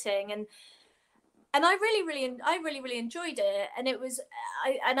about writing, and I really enjoyed it. And it was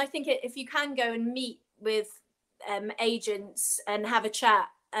I think if you can go and meet with agents and have a chat,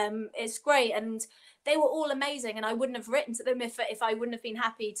 it's great. And they were all amazing, and I wouldn't have written to them if I wouldn't have been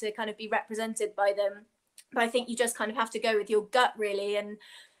happy to kind of be represented by them. But I think you just kind of have to go with your gut, really. And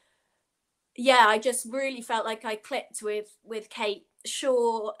yeah, I just really felt like I clicked with Kate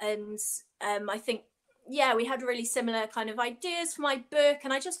Shaw, and I think we had really similar kind of ideas for my book,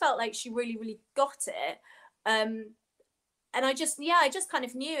 and I just felt like she really got it. And I just kind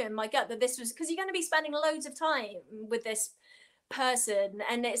of knew in my gut that this was, because you're going to be spending loads of time with this person,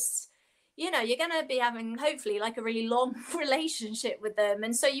 and it's, you know, you're going to be having hopefully like a really long relationship with them,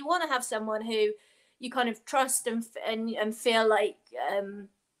 and so you want to have someone who you kind of trust and feel like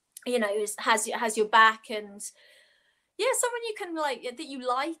you know, has your back, and someone you can like, that you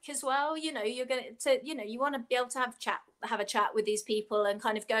like as well. You know, you're going to, you know, you want to be able to have a chat with these people and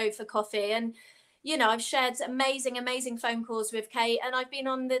kind of go for coffee. And you know, I've shared amazing phone calls with Kate, and I've been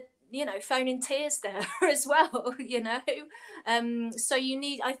on the, you know, phone in tears there as well. You know, so you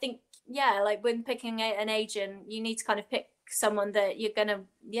need, I think, like when picking an agent, you need to kind of pick someone that you're gonna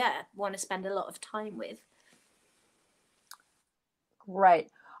want to spend a lot of time with.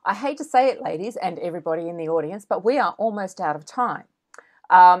 Great. I hate to say it, ladies, and everybody in the audience, but we are almost out of time.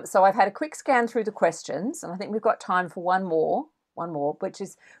 So I've had a quick scan through the questions, and I think we've got time for one more, which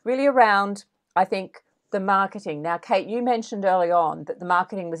is really around, I think, the marketing. Now, Kate, you mentioned early on that the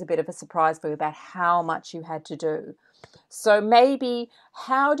marketing was a bit of a surprise for you about how much you had to do. So maybe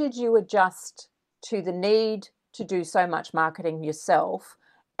how did you adjust to the need to do so much marketing yourself,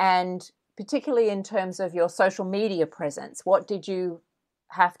 and particularly in terms of your social media presence? What did you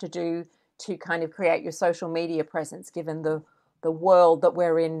have to do to kind of create your social media presence, given the world that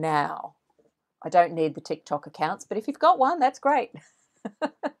we're in now? I don't need the TikTok accounts, but if you've got one, that's great.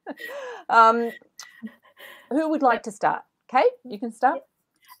 Who would like to start? Kate, you can start.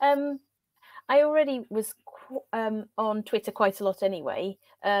 I already was on Twitter quite a lot anyway,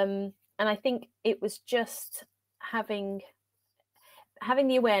 and I think it was just having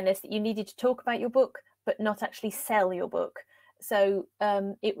the awareness that you needed to talk about your book, but not actually sell your book. So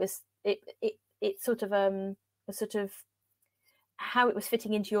it sort of how it was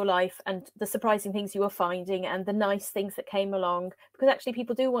fitting into your life, and the surprising things you were finding, and the nice things that came along, because actually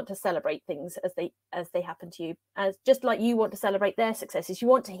people do want to celebrate things as they happen to you, as just like you want to celebrate their successes. You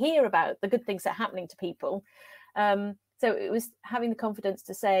want to hear about the good things that are happening to people. So it was having the confidence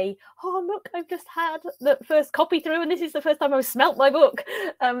to say, oh, look, I've just had the first copy through, and this is the first time I've smelt my book,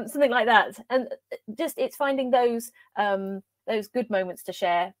 something like that. And just, it's finding those good moments to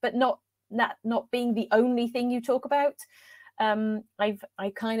share, but not being the only thing you talk about.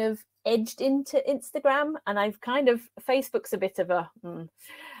 I kind of edged into Instagram, and I've kind of, Facebook's a bit of a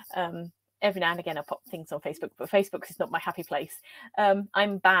every now and again I pop things on Facebook, but Facebook is not my happy place.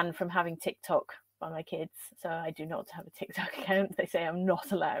 I'm banned from having TikTok by my kids, so I do not have a TikTok account. They say I'm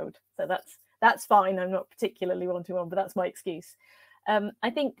not allowed, so that's fine. I'm not particularly wanting one, but that's my excuse.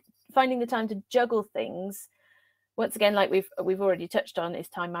 I think finding the time to juggle things, once again, like we've already touched on, is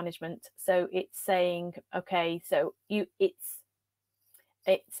time management. So it's saying, okay, so it's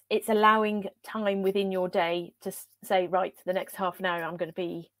allowing time within your day to say, right, the next half an hour I'm going to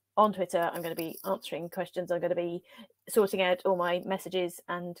be on Twitter, I'm going to be answering questions, I'm going to be sorting out all my messages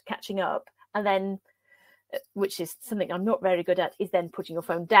and catching up. And then, which is something I'm not very good at, is then putting your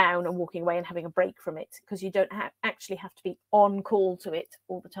phone down and walking away and having a break from it, because you don't actually have to be on call to it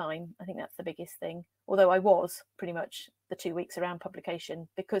all the time. I think that's the biggest thing. Although I was pretty much the 2 weeks around publication,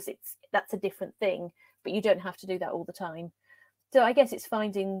 because that's a different thing, but you don't have to do that all the time. So I guess it's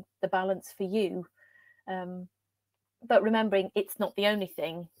finding the balance for you, but remembering it's not the only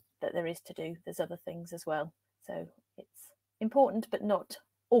thing that there is to do. There's other things as well. So it's important, but not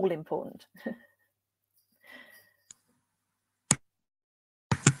all important.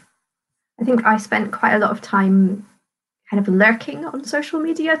 I think I spent quite a lot of time kind of lurking on social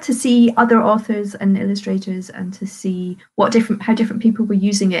media to see other authors and illustrators and to see how different people were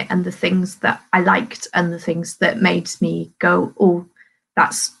using it, and the things that I liked and the things that made me go, oh,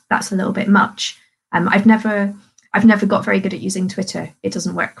 that's a little bit much. I've never got very good at using Twitter. It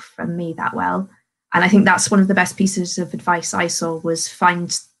doesn't work for me that well. And I think that's one of the best pieces of advice I saw, was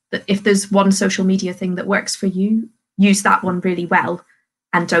find that if there's one social media thing that works for you, use that one really well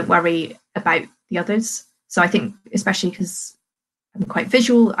and don't worry about the others. So I think, especially because I'm quite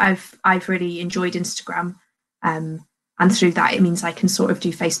visual, I've really enjoyed Instagram. And through that, it means I can sort of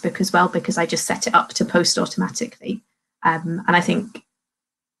do Facebook as well, because I just set it up to post automatically. And I think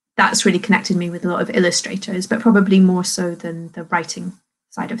that's really connected me with a lot of illustrators, but probably more so than the writing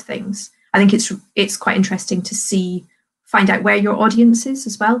side of things. I think it's quite interesting to find out where your audience is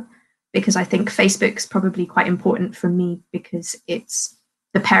as well, because I think Facebook's probably quite important for me, because it's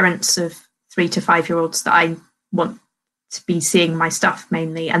the parents of 3 to 5 year olds that I want to be seeing my stuff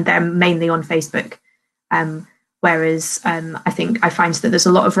mainly, and they're mainly on Facebook. Whereas I think I find that there's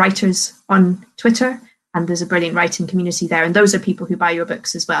a lot of writers on Twitter, and there's a brilliant writing community there, and those are people who buy your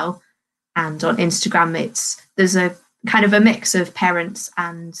books as well. And on Instagram, there's a kind of a mix of parents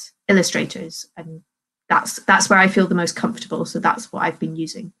and illustrators, and that's where I feel the most comfortable. So that's what I've been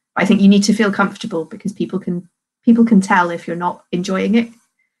using. I think you need to feel comfortable, because people can tell if you're not enjoying it.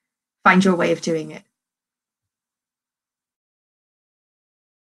 Find your way of doing it.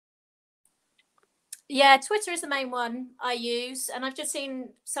 Yeah, Twitter is the main one I use, and I've just seen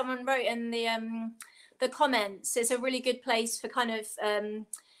someone wrote in the comments, it's a really good place for kind of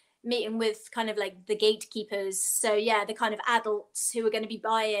meeting with kind of like the gatekeepers. So yeah, the kind of adults who are going to be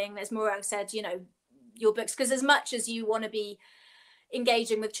buying, as Morag said, you know, your books, because as much as you want to be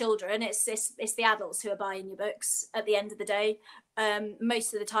engaging with children, it's the adults who are buying your books at the end of the day,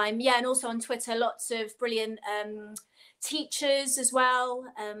 most of the time. Yeah, and also on Twitter, lots of brilliant teachers as well,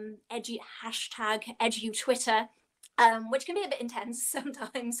 #edu Twitter, which can be a bit intense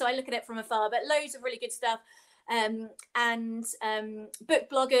sometimes, so I look at it from afar, but loads of really good stuff. And book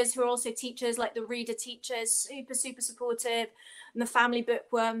bloggers who are also teachers, like the Reader Teachers, super supportive, and the Family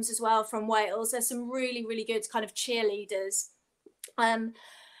Bookworms as well from Wales. There's some really good kind of cheerleaders. And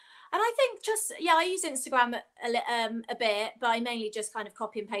I think just, yeah, I use Instagram a bit, but I mainly just kind of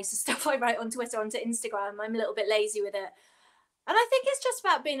copy and paste the stuff I write on Twitter onto Instagram. I'm a little bit lazy with it. And I think it's just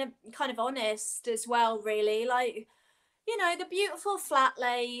about being kind of honest as well, really. Like, you know, the beautiful flat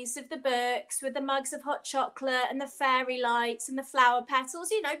lays of the books with the mugs of hot chocolate and the fairy lights and the flower petals,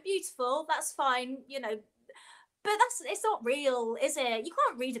 you know, beautiful, that's fine, you know, but it's not real, is it? You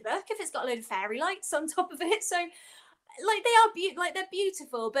can't read a book if it's got a load of fairy lights on top of it. So like they're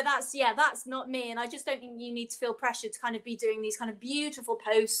beautiful, but that's not me. And I just don't think you need to feel pressured to kind of be doing these kind of beautiful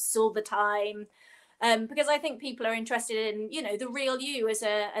posts all the time, because I think people are interested in, you know, the real you as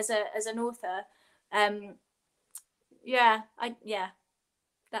an author.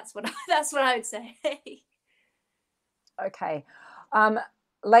 That's what I would say. Okay,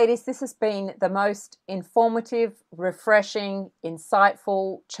 ladies, this has been the most informative, refreshing,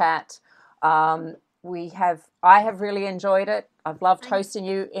 insightful chat. I have really enjoyed it. I've loved hosting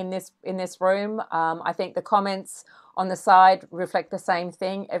you in this room. I think the comments on the side reflect the same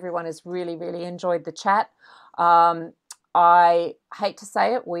thing. Everyone has really enjoyed the chat. I hate to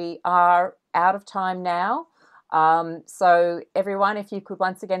say it, we are out of time now. So everyone, if you could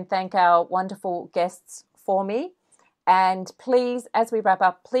once again thank our wonderful guests for me. And please, as we wrap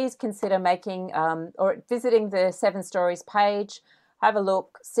up, please consider making or visiting the 7 Stories page. Have a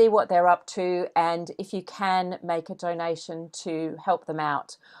look, see what they're up to, and if you can, make a donation to help them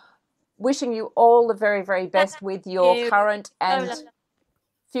out. Wishing you all the very best with your current and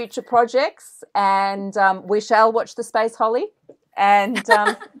future projects, and we shall watch the space, Holly. And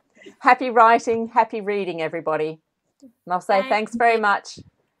happy writing, happy reading, everybody. And I'll say thanks very much.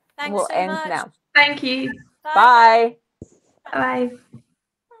 Thanks we'll so end much. now. Thank you. Bye. Bye.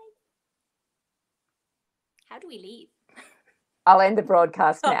 How do we leave? I'll end the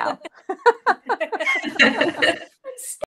broadcast now.